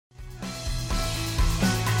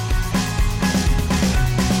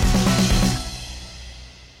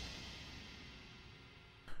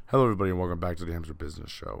Hello, everybody, and welcome back to the Hamster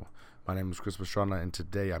Business Show. My name is Chris Pastrana, and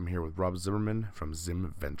today I'm here with Rob Zimmerman from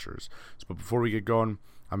Zim Ventures. But before we get going,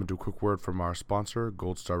 I'm going to do a quick word from our sponsor,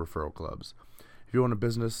 Gold Star Referral Clubs. If you own a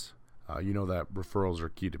business, you know that referrals are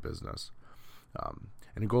key to business. And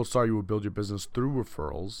in Gold Star, you will build your business through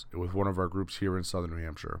referrals with one of our groups here in Southern New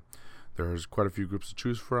Hampshire. There's quite a few groups to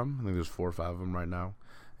choose from. I think there's 4 or 5 of them right now.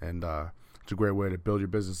 And it's a great way to build your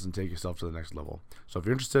business and take yourself to the next level. So if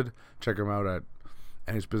you're interested, check them out at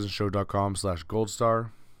nhbusinessshow.com/goldstar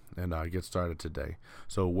and get started today.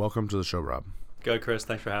 So welcome to the show, Rob. Good, Chris.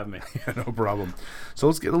 Thanks for having me. Yeah, no problem. So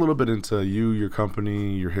let's get a little bit into you, your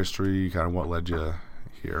company, your history, kind of what led you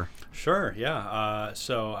here. Sure, yeah.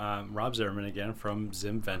 So Rob Zimmerman again from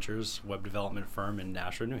Zim Ventures, web development firm in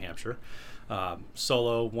Nashua, New Hampshire.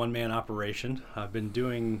 Solo one-man operation. I've been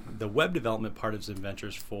doing the web development part of Zim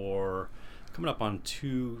Ventures for coming up on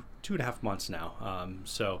two and a half months now.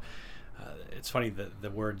 It's funny that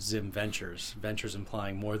the word Zim Ventures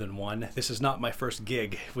implying more than one. This is not my first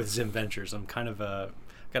gig with Zim Ventures. I'm kind of got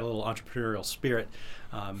a little entrepreneurial spirit.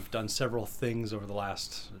 I've done several things over the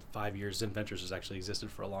last 5 years. Zim Ventures has actually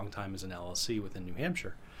existed for a long time as an LLC within New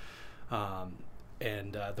Hampshire.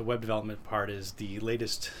 The web development part is the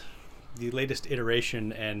latest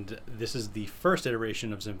iteration, and this is the first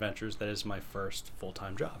iteration of Zim Ventures that is my first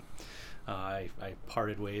full-time job. I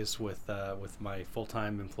parted ways with my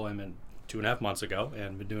full-time employment 2.5 months ago,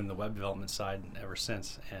 and been doing the web development side ever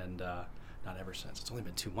since. And not ever since; it's only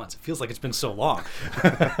been 2 months. It feels like it's been so long.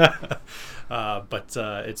 But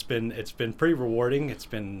it's been pretty rewarding. It's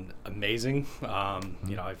been amazing.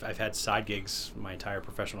 I've had side gigs my entire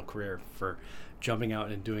professional career. For jumping out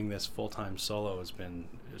and doing this full-time solo has been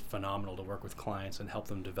phenomenal to work with clients and help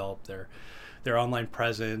them develop their online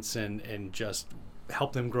presence and just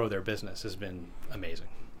help them grow their business has been amazing.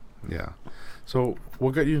 Yeah. So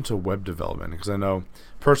what got you into web development? Because I know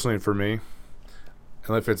personally for me,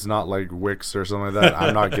 and if it's not like Wix or something like that,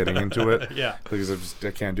 I'm not getting into it. Yeah. Because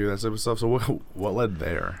I can't do that type of stuff. So what led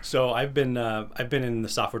there? So I've been in the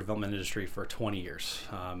software development industry for 20 years.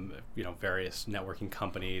 Various networking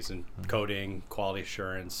companies and coding, quality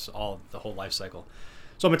assurance, the whole life cycle.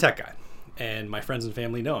 So I'm a tech guy. And my friends and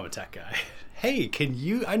family know I'm a tech guy. Hey,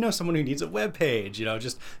 I know someone who needs a web page,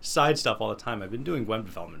 just side stuff all the time. I've been doing web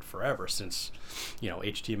development forever since,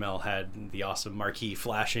 HTML had the awesome marquee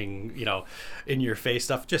flashing, in your face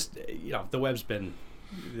stuff. Just, the web's been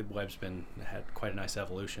had quite a nice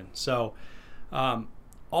evolution. So, all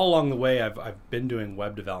along the way, I've been doing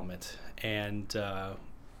web development, and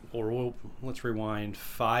let's rewind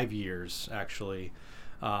 5 years actually.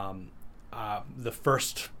 The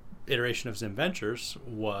first iteration of Zim Ventures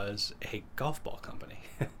was a golf ball company.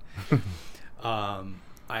 I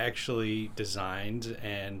actually designed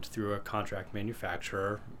and through a contract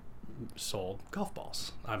manufacturer sold golf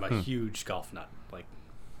balls. I'm a huge golf nut, like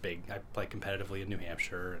big. I play competitively in New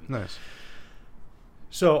Hampshire. Nice.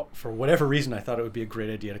 So for whatever reason, I thought it would be a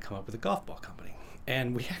great idea to come up with a golf ball company.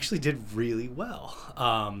 And we actually did really well.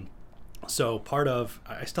 I still have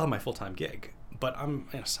my full-time gig, but I'm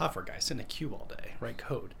a software guy, sit in a cube all day, write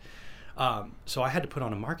code. So I had to put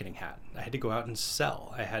on a marketing hat. I had to go out and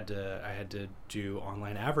sell. I had to do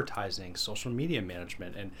online advertising, social media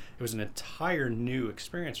management, and it was an entire new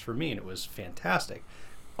experience for me, and it was fantastic.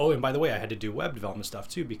 Oh, and by the way, I had to do web development stuff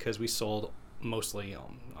too, because we sold mostly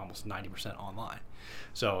almost 90% online.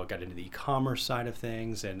 So I got into the e-commerce side of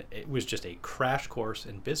things, and it was just a crash course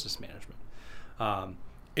in business management.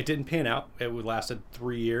 It didn't pan out. It lasted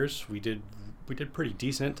 3 years. We did pretty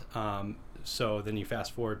decent. So then you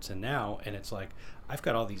fast forward to now, and it's like I've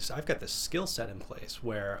got this skill set in place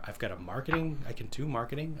where I've got I can do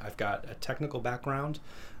marketing. I've got a technical background,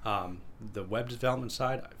 the web development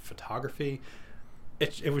side, photography.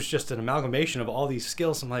 It was just an amalgamation of all these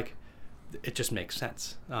skills. I'm like, it just makes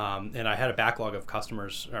sense. And I had a backlog of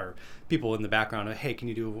customers or people in the background. Hey, can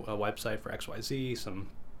you do a website for XYZ? Some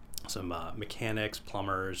mechanics,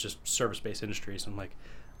 plumbers, just service-based industries. I'm like,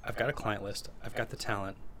 I've got a client list. I've got the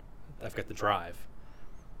talent. I've got the drive.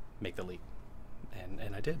 Make the leap.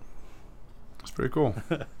 And I did. That's pretty cool.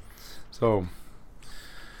 So,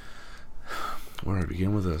 where do I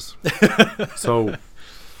begin with this? So,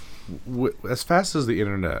 as fast as the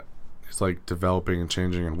internet is like developing and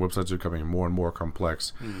changing and websites are becoming more and more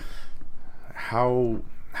complex, how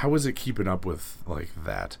is it keeping up with like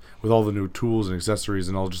that? With all the new tools and accessories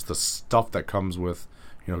and all just the stuff that comes with,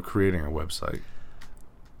 creating a website?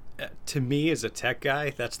 To me, as a tech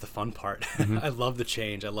guy, that's the fun part. I love the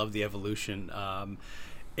change. I love the evolution.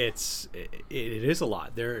 It is a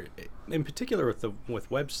lot. in particular with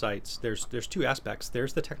websites, there's two aspects.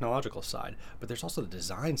 There's the technological side, but there's also the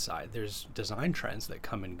design side. There's design trends that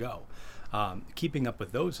come and go. Keeping up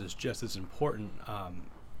with those is just as important.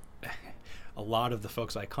 A lot of the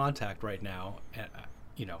folks I contact right now,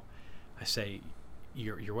 I say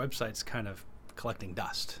your website's kind of collecting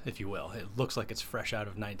dust, if you will. It looks like it's fresh out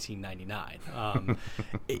of 1999.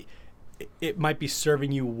 It might be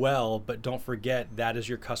serving you well, but don't forget that is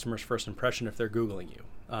your customer's first impression if they're Googling you.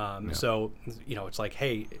 So, it's like,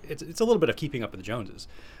 hey, it's a little bit of keeping up with the Joneses,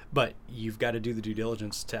 but you've got to do the due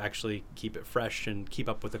diligence to actually keep it fresh and keep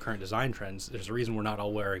up with the current design trends. There's a reason we're not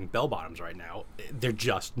all wearing bell bottoms right now. They're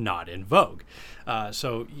just not in vogue.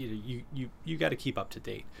 So you got to keep up to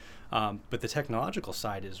date. But the technological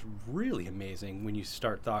side is really amazing when you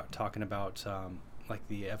start talking about like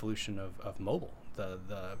the evolution of mobile,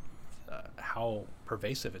 the how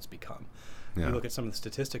pervasive it's become. Yeah. You look at some of the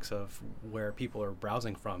statistics of where people are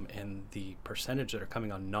browsing from, and the percentage that are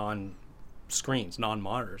coming on non-screens,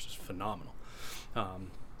 non-monitors is phenomenal.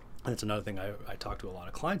 And that's another thing I talk to a lot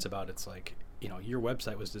of clients about. It's like, your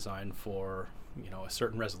website was designed for, a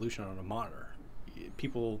certain resolution on a monitor.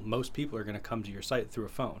 Most people are going to come to your site through a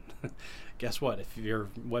phone. Guess what? If your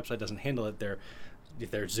website doesn't handle it,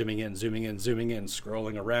 they're zooming in,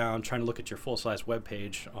 scrolling around, trying to look at your full-size web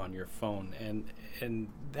page on your phone. And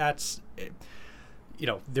that's,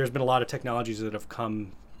 there's been a lot of technologies that have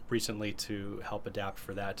come recently to help adapt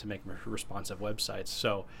for that, to make responsive websites.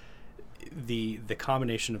 So the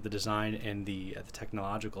combination of the design and the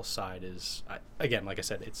technological side is, again, like I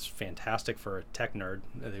said, it's fantastic for a tech nerd,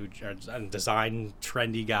 a design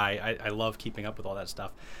trendy guy. I love keeping up with all that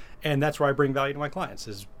stuff. And that's where I bring value to my clients,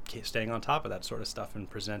 is staying on top of that sort of stuff and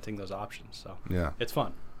presenting those options. So yeah, it's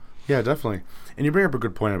fun. Yeah, definitely. And you bring up a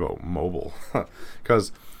good point about mobile,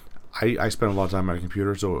 because I spend a lot of time on a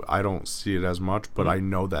computer, so I don't see it as much, but I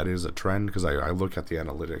know that is a trend because I look at the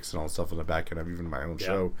analytics and all the stuff on the back end of even my own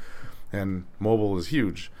show. And mobile is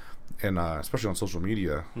huge, and especially on social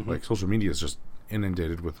media. Like, social media is just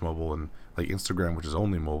inundated with mobile, and like Instagram, which is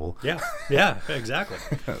only mobile. Yeah, exactly.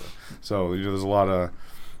 So there's a lot of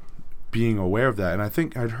being aware of that, and I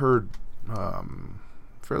think I'd heard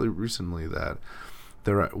fairly recently that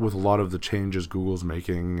with a lot of the changes Google's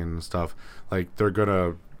making and stuff, like they're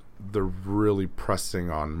really pressing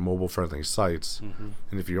on mobile-friendly sites,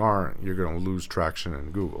 and if you aren't, you're gonna lose traction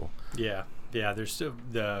in Google. Yeah. There's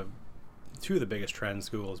two of the biggest trends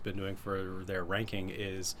Google has been doing for their ranking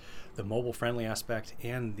is the mobile-friendly aspect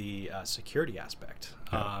and the security aspect.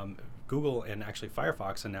 Yeah. Google and actually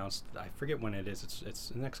Firefox announced, I forget when it is, it's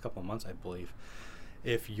the next couple of months, I believe.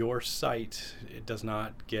 If your site does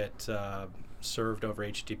not get served over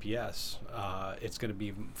HTTPS, it's going to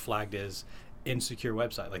be flagged as insecure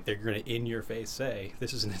website. Like, they're going to in your face say,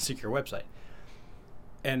 this is an insecure website.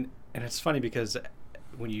 And it's funny because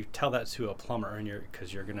when you tell that to a plumber, and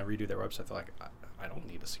because you're going to redo their website, they're like, I don't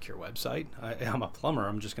need a secure website. I'm a plumber.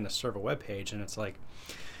 I'm just going to serve a web page. And it's like,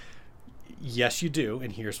 yes, you do,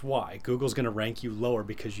 and here's why. Google's going to rank you lower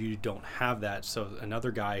because you don't have that. So another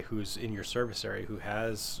guy who's in your service area who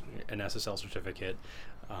has an SSL certificate,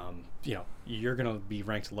 you're going to be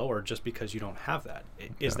ranked lower just because you don't have that.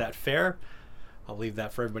 Is that fair? I'll leave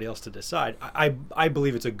that for everybody else to decide. I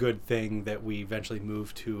believe it's a good thing that we eventually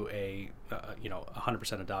move to a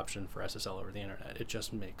 100% adoption for SSL over the internet. It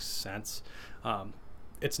just makes sense.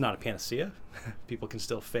 It's not a panacea. People can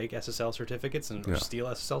still fake SSL certificates or steal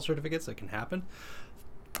SSL certificates. That can happen.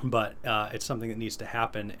 But it's something that needs to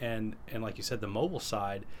happen. And like you said, the mobile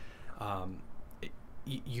side,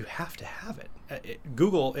 you have to have it.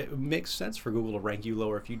 It makes sense for Google to rank you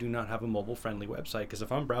lower if you do not have a mobile-friendly website. Because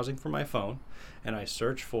if I'm browsing from my phone and I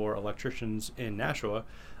search for electricians in Nashua,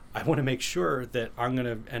 I want to make sure that I'm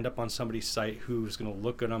going to end up on somebody's site who's going to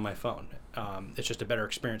look good on my phone. It's just a better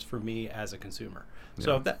experience for me as a consumer. Yeah.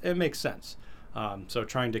 So it makes sense. So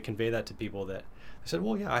trying to convey that to people that they said,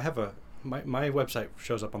 well, yeah, I have my website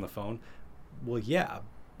shows up on the phone. Well, yeah,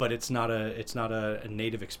 but it's not a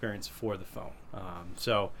native experience for the phone.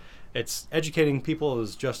 So it's educating people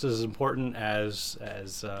is just as important as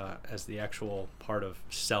the actual part of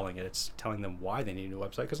selling it. It's telling them why they need a new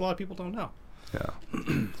website, because a lot of people don't know.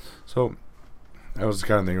 Yeah. So I was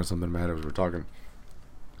kind of thinking of something in my head as we were talking.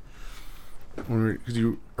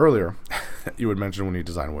 Because earlier you had mentioned when you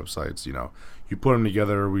design websites, you put them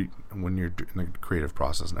together when you're in the creative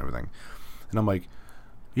process and everything. And I'm like,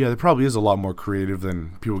 yeah, there probably is a lot more creative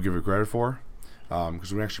than people give it credit for.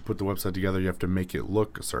 Because when you actually put the website together, you have to make it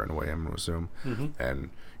look a certain way, I'm going to assume. And,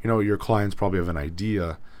 your clients probably have an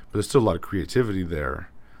idea, but there's still a lot of creativity there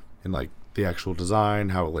in, like, the actual design,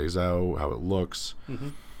 how it lays out, how it looks.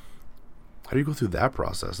 How do you go through that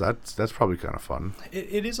process? That's probably kind of fun.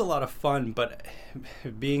 It is a lot of fun, but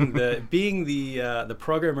being the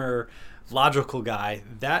programmer, logical guy,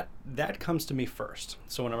 that comes to me first.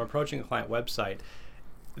 So when I'm approaching a client website,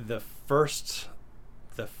 the first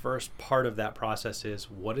part of that process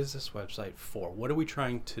is, what is this website for? What are we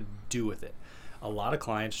trying to do with it? A lot of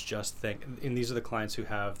clients just think, and these are the clients who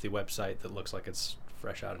have the website that looks like it's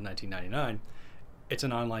fresh out of 1999, it's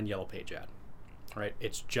an online Yellow Page ad, right?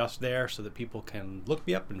 It's just there so that people can look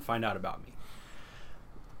me up and find out about me.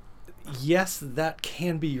 Yes, that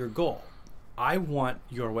can be your goal. I want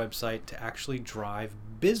your website to actually drive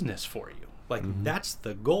business for you. Like, that's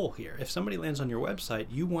the goal here. If somebody lands on your website,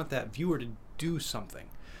 you want that viewer to do something.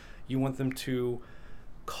 You want them to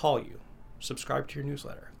call you, subscribe to your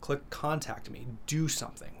newsletter, click contact me, do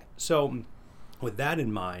something. So with that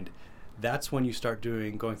in mind, that's when you start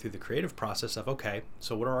going through the creative process of, okay,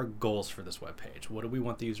 so what are our goals for this web page? What do we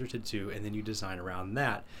want the user to do? And then you design around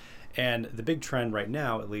that. And the big trend right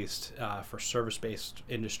now, at least for service-based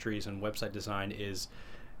industries and website design, is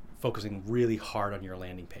focusing really hard on your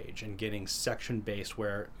landing page and getting section-based,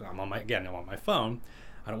 where I'm on my phone.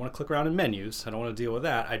 I don't want to click around in menus. I don't want to deal with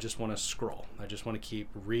that. I just want to scroll. I just want to keep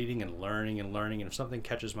reading and learning. And if something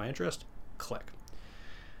catches my interest, click.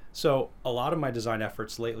 So a lot of my design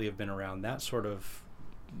efforts lately have been around that sort of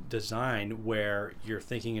design, where you're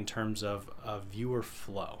thinking in terms of a viewer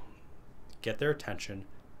flow. Get their attention,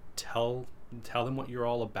 tell them what you're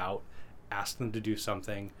all about, ask them to do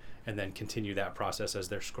something, and then continue that process as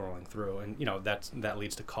they're scrolling through. And that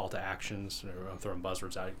leads to call to actions. I'm throwing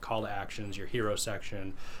buzzwords out. Call to actions, your hero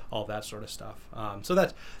section, all that sort of stuff. So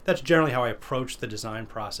that's generally how I approach the design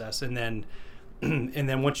process. And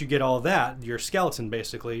then once you get all of that, your skeleton,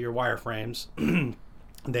 basically your wireframes,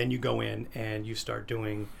 then you go in and you start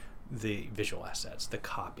doing the visual assets, the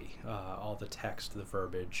copy, all the text, the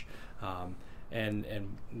verbiage,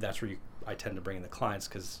 and that's where I tend to bring in the clients,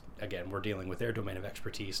 because again, we're dealing with their domain of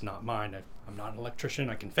expertise, not mine. I'm not an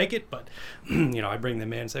electrician. I can fake it, but I bring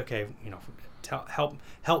them in and say, okay,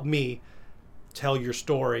 help me tell your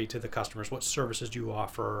story to the customers. What services do you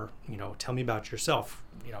offer? Tell me about yourself.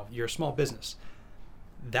 You're a small business.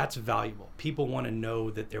 That's valuable. People want to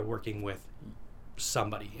know that they're working with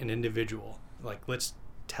somebody, an individual. Like, let's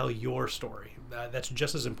tell your story. That's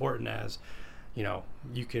just as important as,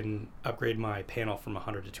 you can upgrade my panel from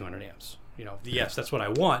 100 to 200 amps. Yes, that's what I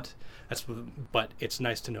want. But it's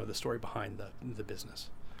nice to know the story behind the business.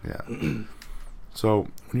 Yeah. So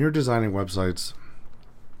when you're designing websites,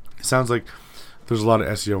 it sounds like there's a lot of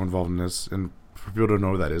SEO involved in this. And for people to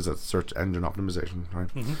know what that is, that's search engine optimization, right?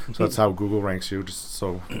 Mm-hmm. So that's how Google ranks you, just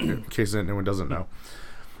so in case anyone doesn't know.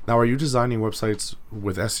 Now, are you designing websites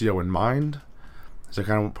with SEO in mind? Is that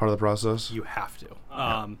kind of part of the process? You have to.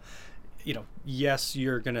 Yes,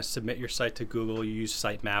 you're going to submit your site to Google. You use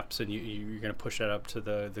sitemaps, and you're going to push that up to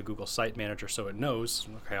the Google Site Manager so it knows,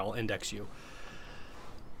 okay, I'll index you.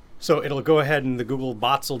 So it'll go ahead and the Google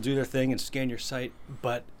bots will do their thing and scan your site.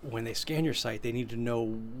 But when they scan your site, they need to know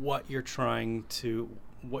what you're trying to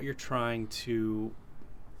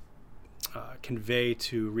convey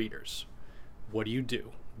to readers. What do you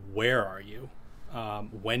do? Where are you?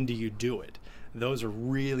 When do you do it? Those are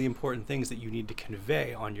really important things that you need to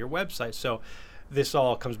convey on your website. So this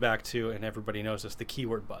all comes back to, and everybody knows this, the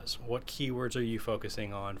keyword buzz. What keywords are you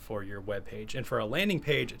focusing on for your web page? And for a landing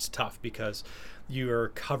page, it's tough because you're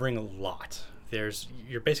covering a lot.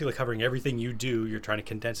 You're basically covering everything you do. You're trying to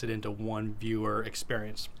condense it into one viewer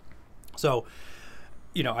experience. So,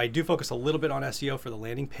 I do focus a little bit on SEO for the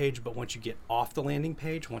landing page, but once you get off the landing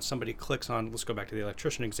page, once somebody clicks on, let's go back to the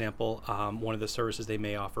electrician example, one of the services they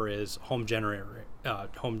may offer is home generator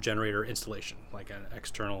installation, like an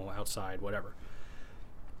external, outside, whatever.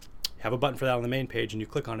 Have a button for that on the main page, and you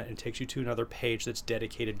click on it, and it takes you to another page that's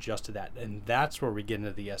dedicated just to that. And that's where we get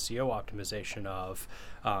into the SEO optimization of,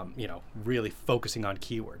 really focusing on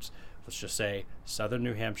keywords. Let's just say Southern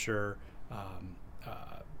New Hampshire,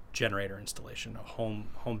 generator installation, a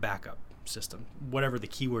home backup system, whatever the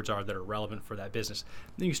keywords are that are relevant for that business.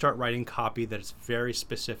 Then you start writing copy that is very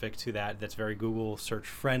specific to that, that's very Google search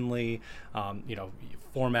friendly,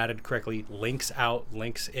 formatted correctly, links out,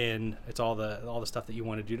 links in. It's all the stuff that you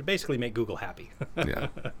want to do to basically make Google happy. Yeah.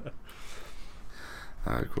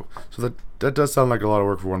 All right, cool. So that does sound like a lot of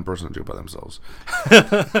work for one person to do by themselves.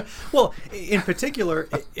 Well, in particular,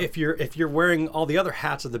 if you're wearing all the other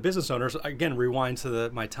hats of the business owners, again, rewind to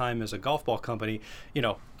my time as a golf ball company,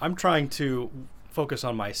 I'm trying to focus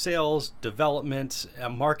on my sales, development,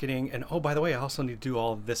 marketing, and by the way, I also need to do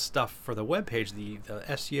all of this stuff for the webpage, the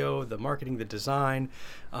SEO, the marketing, the design.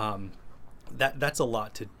 That's a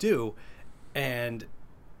lot to do, and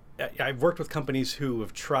I've worked with companies who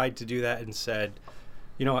have tried to do that and said,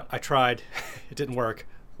 you know what, I tried, it didn't work.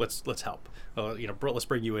 Let's help. Let's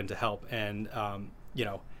bring you in to help. And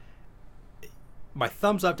my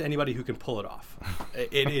thumbs up to anybody who can pull it off.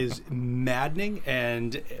 It is maddening,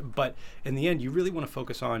 but in the end, you really want to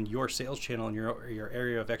focus on your sales channel and your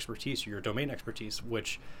area of expertise, your domain expertise,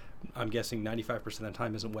 which I'm guessing 95% of the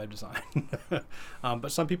time isn't web design.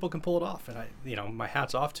 But some people can pull it off, and my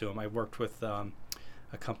hat's off to them. I worked with a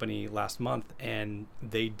company last month, and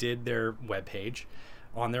they did their web page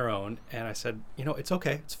on their own, and I said, it's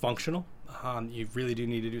okay, it's functional. You really do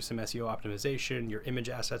need to do some SEO optimization. Your image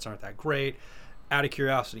assets aren't that great. Out of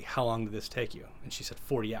curiosity, how long did this take you? And she said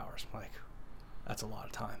 40 hours. I'm like, that's a lot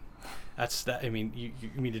of time. That's that. I mean, you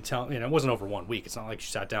mean to tell, it wasn't over 1 week. It's not like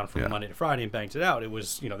she sat down from Monday to Friday and banged it out. It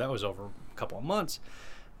was, that was over a couple of months.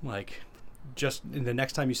 Like, just the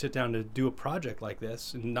next time you sit down to do a project like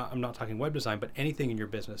this, and I'm not talking web design, but anything in your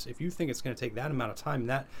business, if you think it's going to take that amount of time,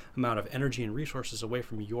 that amount of energy and resources away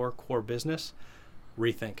from your core business,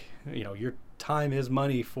 rethink. Your time is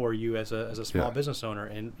money for you as a small business owner,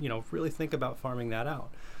 and really think about farming that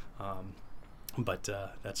out. But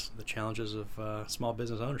that's the challenges of small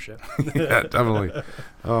business ownership. Yeah, definitely.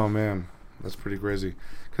 Oh man, that's pretty crazy.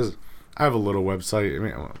 Because I have a little website. I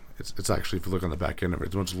mean, it's actually, if you look on the back end of it,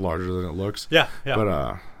 it's much larger than it looks. Yeah.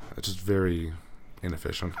 But it's just very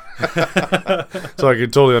inefficient. So I can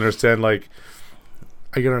totally understand. Like,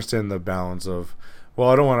 I can understand the balance of, well,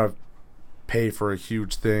 I don't want to pay for a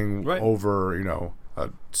huge thing over, a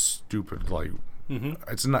stupid, like,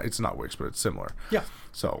 it's not Wix, but it's similar. Yeah.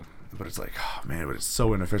 So, but it's like, oh man, but it's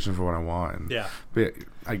so inefficient for what I want. And, yeah. But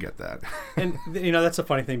I get that. And that's a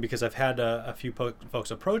funny thing, because I've had a few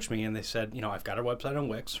folks approach me, and they said, I've got a website on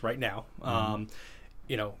Wix right now. Can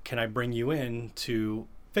I bring you in to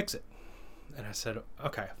fix it? And I said,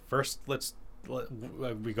 okay, first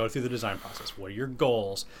we go through the design process. What are your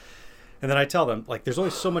goals? And then I tell them, like, there's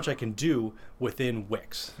only so much I can do within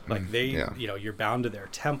Wix. Like, you're bound to their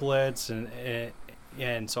templates,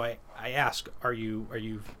 and so I ask, are you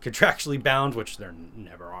contractually bound, which there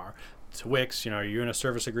never are, to Wix? Are you in a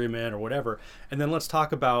service agreement or whatever? And then let's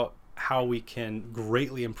talk about how we can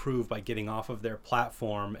greatly improve by getting off of their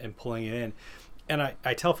platform and pulling it in. And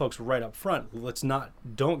I tell folks right up front,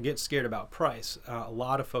 don't get scared about price. A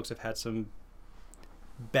lot of folks have had some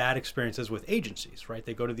bad experiences with agencies, right?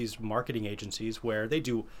 They go to these marketing agencies where they're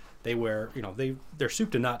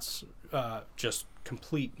soup to nuts, just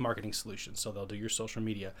complete marketing solutions. So they'll do your social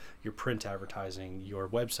media, your print advertising, your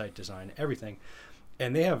website design, everything.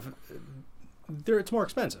 And it's more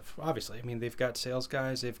expensive, obviously. I mean, they've got sales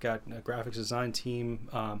guys, they've got a graphics design team.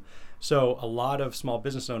 So a lot of small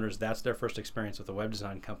business owners, that's their first experience with a web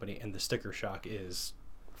design company, and the sticker shock is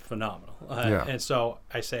phenomenal. And so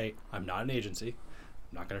I say, I'm not an agency.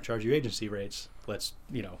 I'm not going to charge you agency rates. Let's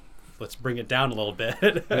bring it down a little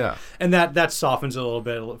bit. Yeah. And that softens it a little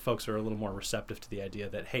bit. Folks are a little more receptive to the idea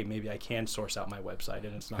that, hey, maybe I can source out my website,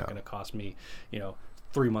 and it's not going to cost me,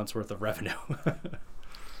 3 months worth of revenue.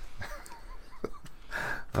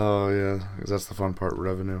 Oh yeah, because that's the fun part,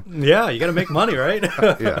 revenue. Yeah, you got to make money, right?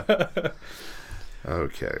 Yeah.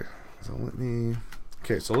 Okay.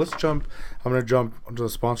 So let's jump. I'm going to jump onto the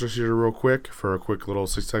sponsors here real quick for a quick little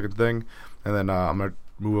 6-second thing. And then I'm going to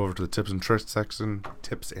move over to the tips and tricks section.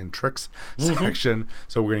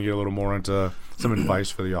 So we're going to get a little more into some advice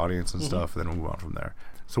for the audience and stuff, and then we'll move on from there.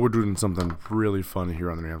 So we're doing something really fun here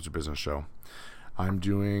on the New Hampshire Business Show. I'm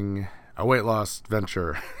doing a weight loss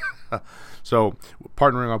venture. So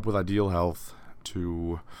partnering up with Ideal Health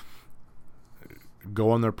to go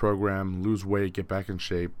on their program, lose weight, get back in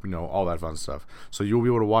shape, all that fun stuff. So you'll be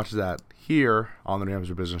able to watch that here on the New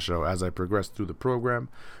Hampshire Business Show as I progress through the program.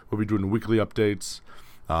 We'll be doing weekly updates,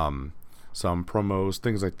 some promos,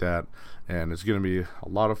 things like that. And it's going to be a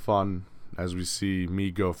lot of fun as we see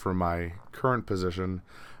me go from my current position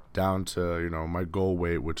down to, my goal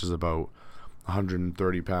weight, which is about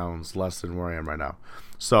 130 pounds less than where I am right now.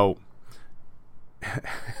 So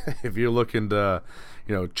if you're looking to,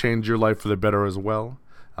 change your life for the better as well,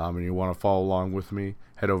 and you want to follow along with me,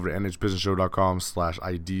 head over to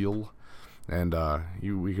nhbusinessshow.com/ideal, and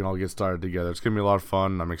we can all get started together. It's going to be a lot of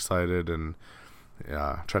fun. I'm excited, and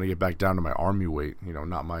trying to get back down to my army weight,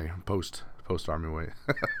 not my post army weight.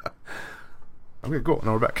 Okay, cool.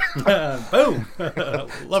 Now we're back. Boom.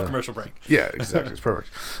 Love commercial break. Yeah, exactly. It's perfect.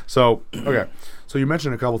 So, okay. So you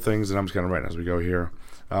mentioned a couple things, and I'm just kind of writing as we go here.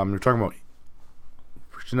 You're talking about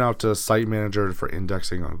reaching out to Site Manager for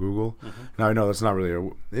indexing on Google. Mm-hmm. Now, I know that's not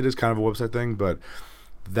really it is kind of a website thing, but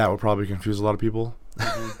that would probably confuse a lot of people.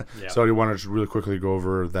 Yeah. So do you want to just really quickly go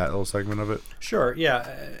over that little segment of it? Sure.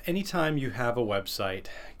 Yeah. Anytime you have a website,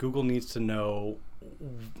 Google needs to know.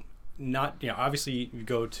 Obviously, you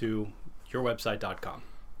go to yourwebsite.com.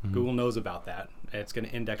 Google knows about that. It's going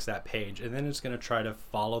to index that page, and then it's going to try to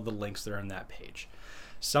follow the links that are in that page.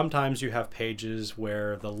 Sometimes you have pages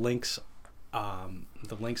where the links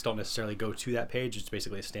don't necessarily go to that page. It's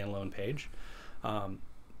basically a standalone page.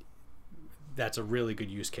 That's a really good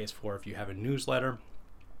use case for if you have a newsletter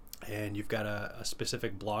and you've got a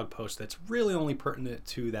specific blog post that's really only pertinent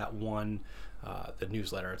to that one, the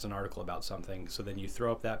newsletter. It's an article about something. So then you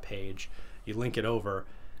throw up that page, you link it over.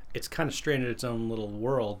 It's kind of stranded in its own little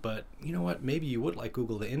world, but you know what? Maybe you would like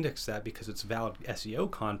Google to index that because it's valid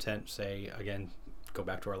SEO content. Say, again, go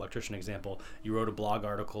back to our electrician example. You wrote a blog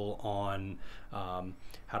article on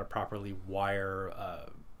how to properly wire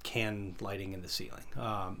can lighting in the ceiling.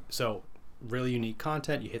 So really unique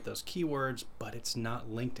content. You hit those keywords, but it's not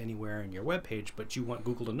linked anywhere in your web page, but you want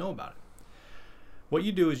Google to know about it. What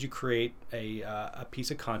you do is you create a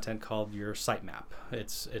piece of content called your sitemap.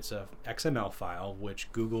 It's a XML file which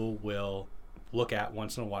Google will look at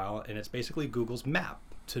once in a while, and it's basically Google's map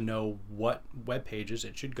to know what web pages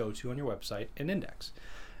it should go to on your website and index.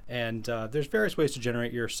 And there's various ways to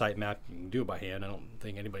generate your sitemap. You can do it by hand. I don't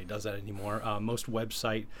think anybody does that anymore. Most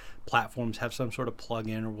website platforms have some sort of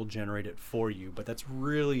plugin or will generate it for you. But that's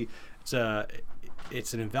really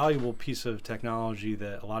it's an invaluable piece of technology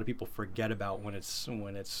that a lot of people forget about when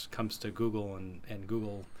it comes to Google and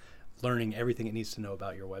Google learning everything it needs to know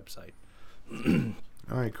about your website.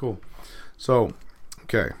 All right, cool. So,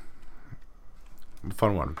 okay,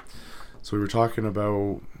 fun one. So we were talking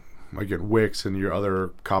about, again, Wix and your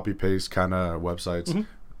other copy paste kind of websites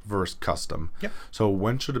versus custom. Yep. So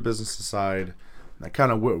when should a business decide that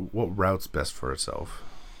kind of what route's best for itself?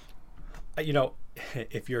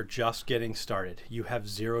 If you're just getting started, you have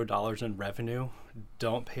 $0 in revenue,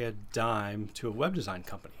 don't pay a dime to a web design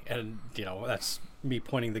company. And, that's me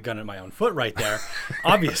pointing the gun at my own foot right there,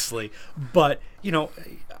 obviously. But,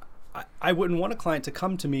 I wouldn't want a client to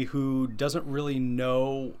come to me who doesn't really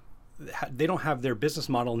know. They don't have their business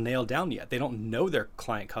model nailed down yet. They don't know their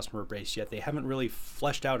client customer base yet. They haven't really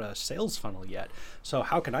fleshed out a sales funnel yet. So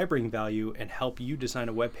how can I bring value and help you design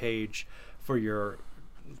a web page for your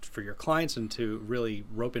clients and to really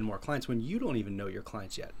rope in more clients when you don't even know your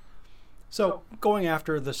clients yet? So going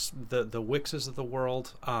after the Wixes of the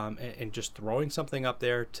world and just throwing something up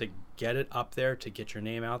there to get it up there, to get your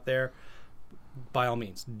name out there, by all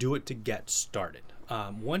means, do it to get started.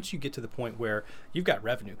 Once you get to the point where you've got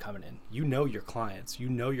revenue coming in, you know your clients, you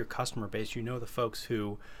know your customer base, you know the folks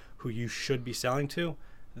who you should be selling to,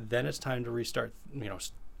 then it's time to restart.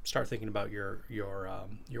 Start thinking about your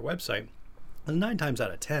website. And 9 times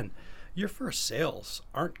out of 10, your first sales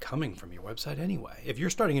aren't coming from your website anyway. If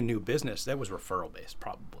you're starting a new business, that was referral based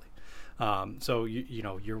probably. So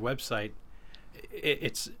your website,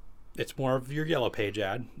 it's more of your yellow page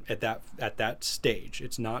ad at that stage.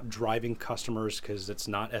 It's not driving customers because it's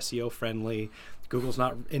not SEO friendly. Google's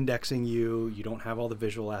not indexing you. You don't have all the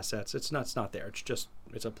visual assets. It's not there.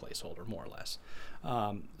 It's a placeholder more or less.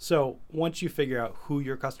 So once you figure out who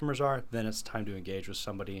your customers are, then it's time to engage with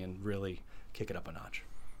somebody and really kick it up a notch.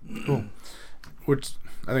 Cool. Which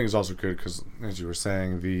I think is also good because, as you were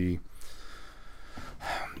saying, the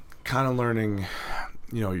kind of learning,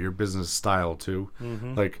 your business style too.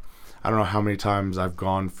 Mm-hmm. Like, I don't know how many times I've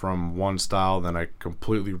gone from one style, then I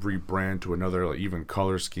completely rebrand to another, like even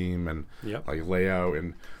color scheme and like layout.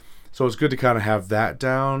 And so it's good to kind of have that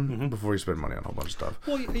down before you spend money on a whole bunch of stuff.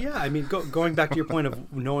 Well, yeah. I mean, going back to your point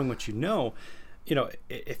of knowing what you know,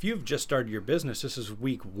 if you've just started your business, this is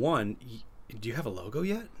week 1. Do you have a logo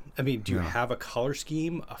yet? I mean, do you have a color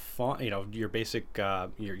scheme, a font, your basic,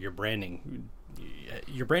 your branding?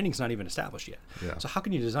 Your branding's not even established yet. Yeah. So how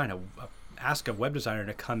can you design ask a web designer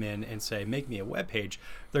to come in and say, make me a web page?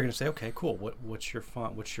 They're going to say, okay, cool. What's your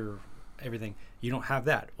font? What's your everything? You don't have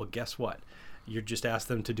that. Well, guess what? You just asked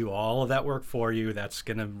them to do all of that work for you. That's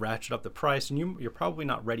going to ratchet up the price, and you're probably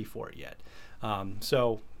not ready for it yet.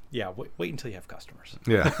 So yeah, wait until you have customers.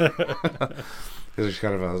 Yeah. It's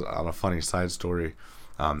kind of on a funny side story.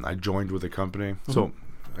 I joined with a company. So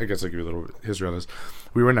I guess I'll give you a little history on this.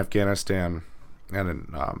 We were in Afghanistan, and then,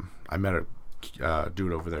 I met a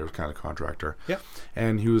dude over there, was kind of a contractor. Yeah.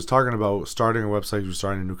 And he was talking about starting a website. He was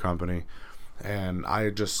starting a new company. And I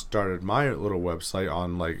had just started my little website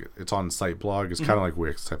on, it's on Siteblog. It's kind of like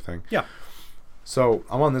Wix type thing. Yeah. So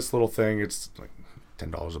I'm on this little thing. It's like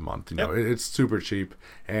 $10 a month. It's super cheap.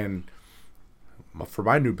 And for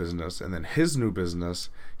my new business, and then his new business,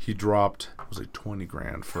 he dropped, it was like 20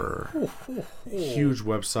 grand for a huge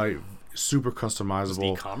website, super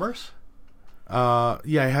customizable. E-commerce? Yeah,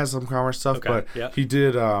 he has some commerce stuff, Okay, but he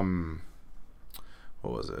did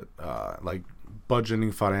what was it? Like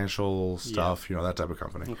budgeting, financial stuff, that type of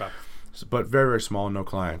company. Okay. So, but very, very small, no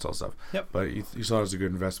clients, all stuff. Yep. But he saw it as a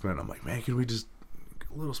good investment. I'm like, man, can we just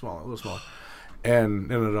a little smaller,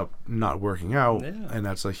 and ended up not working out, and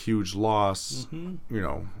that's a huge loss,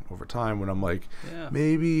 over time. When I'm like,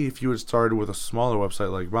 maybe if you had started with a smaller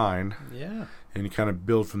website like mine, and you kind of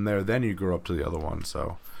build from there, then you grow up to the other one.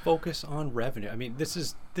 So focus on revenue. I mean, this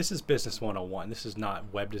is business 101. This is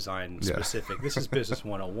not web design specific. This is business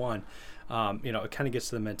 101. It kind of gets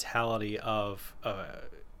to the mentality of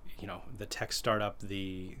the tech startup,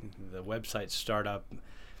 the website startup.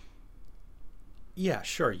 Yeah,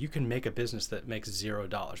 sure, you can make a business that makes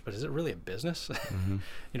 $0, but is it really a business?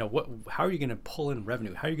 How are you going to pull in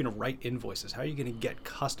revenue? How are you going to write invoices? How are you going to get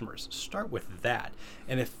customers? Start with that.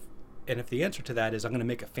 And if the answer to that is I'm going to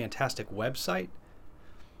make a fantastic website,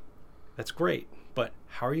 that's great. But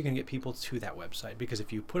how are you going to get people to that website? Because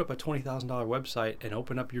if you put up a $20,000 website and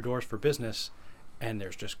open up your doors for business and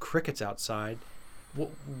there's just crickets outside,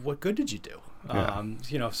 what good did you do?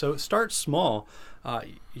 So start small.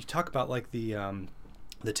 You talk about like the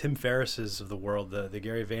Tim Ferrisses of the world, the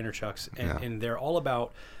Gary Vaynerchuks, and they're all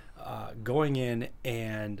about going in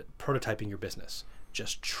and prototyping your business,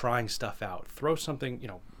 just trying stuff out. Throw something,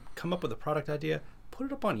 come up with a product idea, put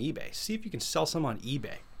it up on eBay, see if you can sell some on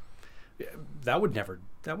eBay. That would never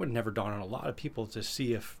dawn on a lot of people to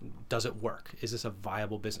see if does it work. Is this a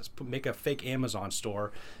viable business? Make a fake Amazon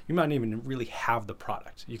store. You might not even really have the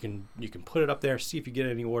product. You can put it up there, see if you get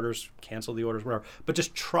any orders, cancel the orders, whatever. But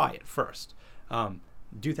just try it first.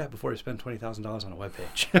 Do that before you spend $20,000 on a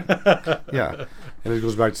webpage. Yeah, and it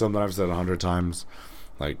goes back to something I've said 100 times,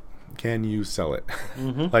 like, can you sell it?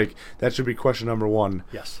 Like, that should be question number one.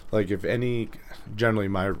 Yes. Like, generally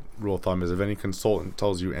my rule of thumb is if any consultant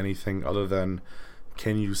tells you anything other than,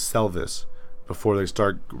 can you sell this, before they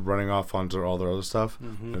start running off onto all their other stuff,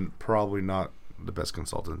 then probably not the best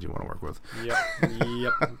consultant you want to work with. Yep.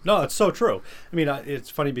 No, it's so true. I mean, it's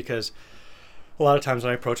funny because a lot of times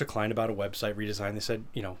when I approach a client about a website redesign, they said,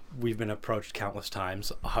 we've been approached countless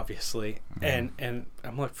times, obviously. And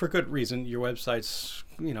I'm like, for good reason, your website's,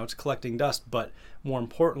 it's collecting dust. But more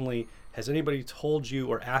importantly, has anybody told you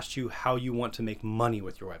or asked you how you want to make money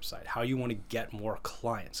with your website, how you want to get more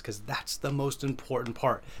clients? Because that's the most important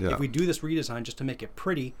part. If we do this redesign just to make it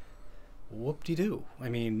pretty, whoop-de-doo. I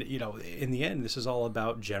mean, in the end, this is all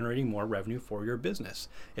about generating more revenue for your business.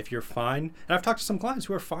 If you're fine, and I've talked to some clients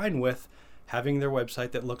who are fine with having their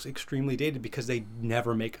website that looks extremely dated because they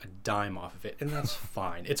never make a dime off of it, and that's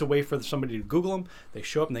fine. It's a way for somebody to Google them. They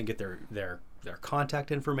show up and they get their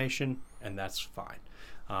contact information, and that's fine.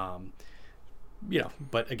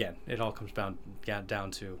 But again, it all comes down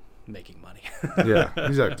to making money. Yeah,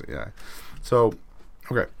 exactly. Yeah. So,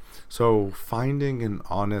 okay. So finding an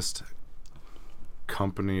honest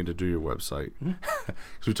company to do your website.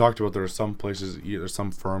 Because we talked about there are some places, there's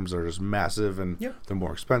some firms that are just massive and they're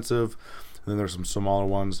more expensive. And then there's some smaller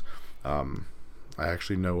ones. I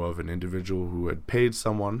actually know of an individual who had paid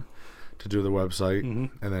someone to do the website,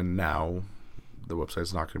 and then now the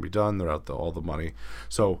website's not going to be done. They're out all the money.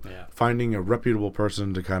 So finding a reputable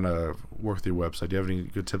person to kind of work your website. Do you have any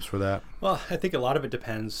good tips for that? Well, I think a lot of it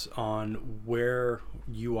depends on where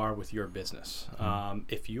you are with your business.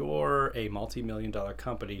 If you're a multi-million-dollar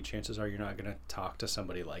company, chances are you're not going to talk to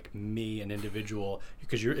somebody like me, an individual,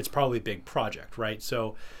 because it's probably a big project, right?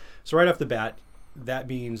 So right off the bat, that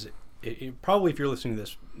means probably if you're listening to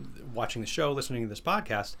this, watching the show, listening to this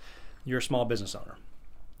podcast, you're a small business owner.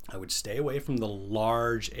 I would stay away from the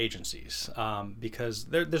large agencies because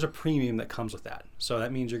there's a premium that comes with that. So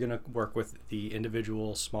that means you're going to work with the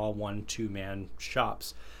individual small 1-2 man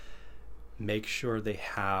shops. Make sure they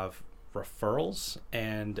have referrals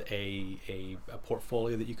and a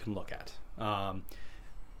portfolio that you can look at.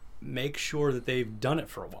 Make sure that they've done it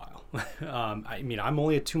for a while. I mean, I'm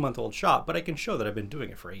only a 2-month-old shop, but I can show that I've been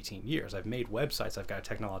doing it for 18 years. I've made websites. I've got a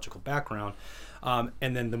technological background.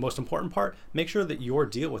 And then the most important part, make sure that your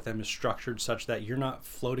deal with them is structured such that you're not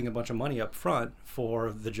floating a bunch of money up front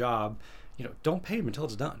for the job. Don't pay them until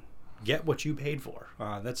it's done. Get what you paid for.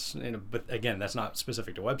 But again, that's not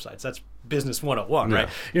specific to websites. That's business 101, right?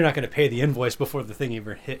 You're not going to pay the invoice before the thing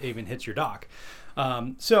even hits your dock.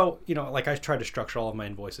 So like I try to structure all of my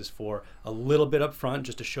invoices for a little bit up front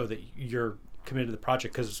just to show that you're committed to the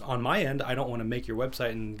project. Because on my end, I don't want to make your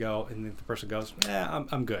website and the person goes,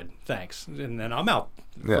 I'm good, thanks, and then I'm out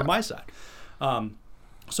for my side.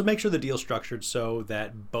 So make sure the deal's structured so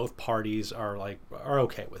that both parties are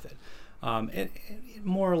okay with it. And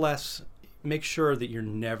more or less, make sure that you're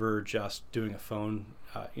never just doing a phone.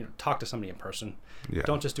 Talk to somebody in person. Yeah.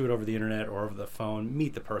 Don't just do it over the internet or over the phone.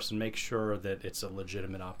 Meet the person. Make sure that it's a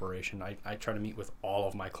legitimate operation. I try to meet with all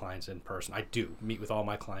of my clients in person. I do meet with all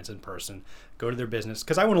my clients in person. Go to their business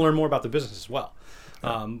because I want to learn more about the business as well.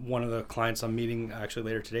 Yeah. One of the clients I'm meeting actually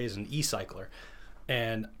later today is an e-cycler.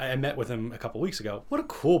 And I met with him a couple weeks ago. What a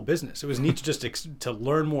cool business. It was neat to just to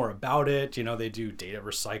learn more about it. They do data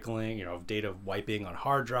recycling, data wiping on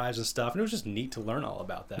hard drives and stuff. And it was just neat to learn all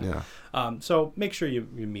about that. Yeah. So make sure you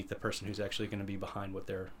meet the person who's actually going to be behind what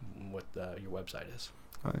your website is.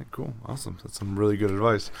 All right, cool. Awesome. That's some really good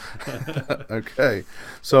advice. Okay.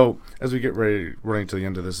 So as we get running to the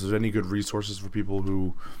end of this, is there any good resources for people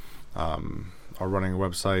who are running a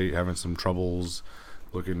website, having some troubles,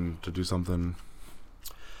 looking to do something?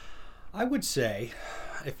 I would say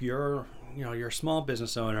if you're a small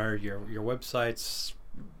business owner, your website's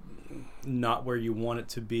not where you want it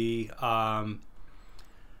to be,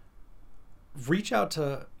 reach out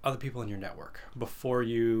to other people in your network before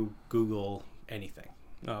you Google anything,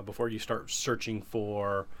 before you start searching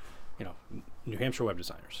for, New Hampshire web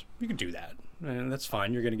designers. You can do that, and that's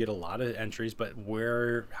fine. You're going to get a lot of entries, but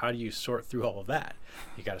how do you sort through all of that?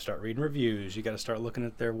 You got to start reading reviews. You got to start looking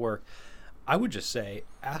at their work. I would just say,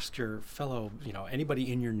 ask your fellow,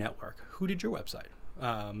 anybody in your network, who did your website?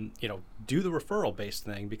 Do the referral-based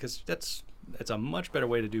thing, because it's a much better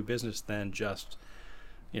way to do business than just,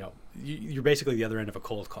 you're basically the other end of a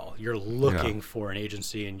cold call. You're looking for an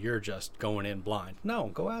agency and you're just going in blind. No,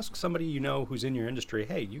 go ask somebody who's in your industry.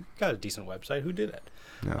 Hey, you got a decent website. Who did it?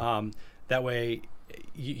 Yeah. That way,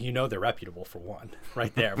 they're reputable, for one,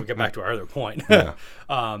 right there. We get back to our other point. Yeah.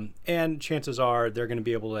 And chances are they're going to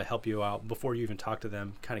be able to help you out before you even talk to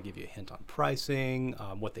them, kind of give you a hint on pricing,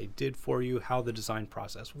 what they did for you, how the design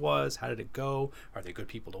process was, how did it go, are they good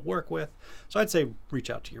people to work with? So I'd say reach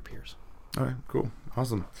out to your peers. All right, cool.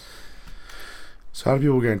 Awesome. So how do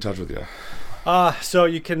people get in touch with you? So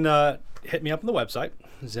you can hit me up on the website,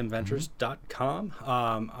 zimventures.com.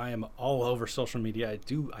 I am all over social media. I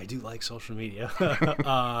do like social media.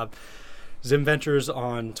 Zim Ventures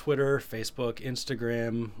on Twitter, Facebook,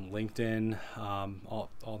 Instagram, LinkedIn,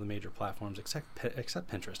 all the major platforms except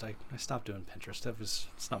Pinterest. I stopped doing Pinterest.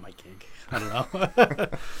 It's not my gig. I don't know.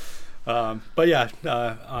 But yeah,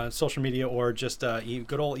 on social media or just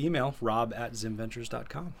good old email,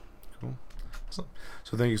 rob@zimventures.com. Cool. So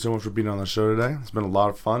thank you so much for being on the show today. It's been a lot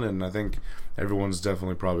of fun, and I think everyone's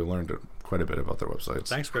definitely probably learned quite a bit about their websites.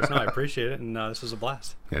 Thanks, Chris. No, I appreciate it, and this was a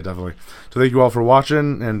blast. Yeah, definitely. So thank you all for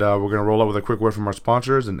watching, and we're going to roll out with a quick word from our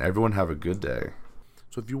sponsors, and everyone have a good day.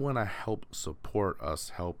 So if you want to help support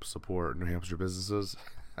New Hampshire businesses,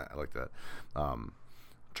 I like that,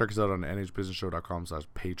 check us out on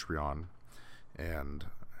nhbusinessshow.com/Patreon and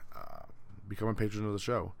become a patron of the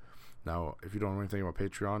show. Now, if you don't know anything about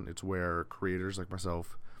Patreon, it's where creators like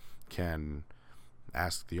myself can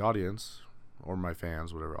ask the audience, or my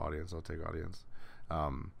fans, whatever audience, I'll take audience,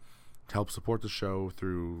 to help support the show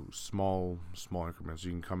through small increments. You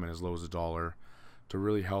can come in as low as $1 to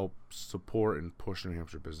really help support and push New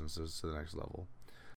Hampshire businesses to the next level.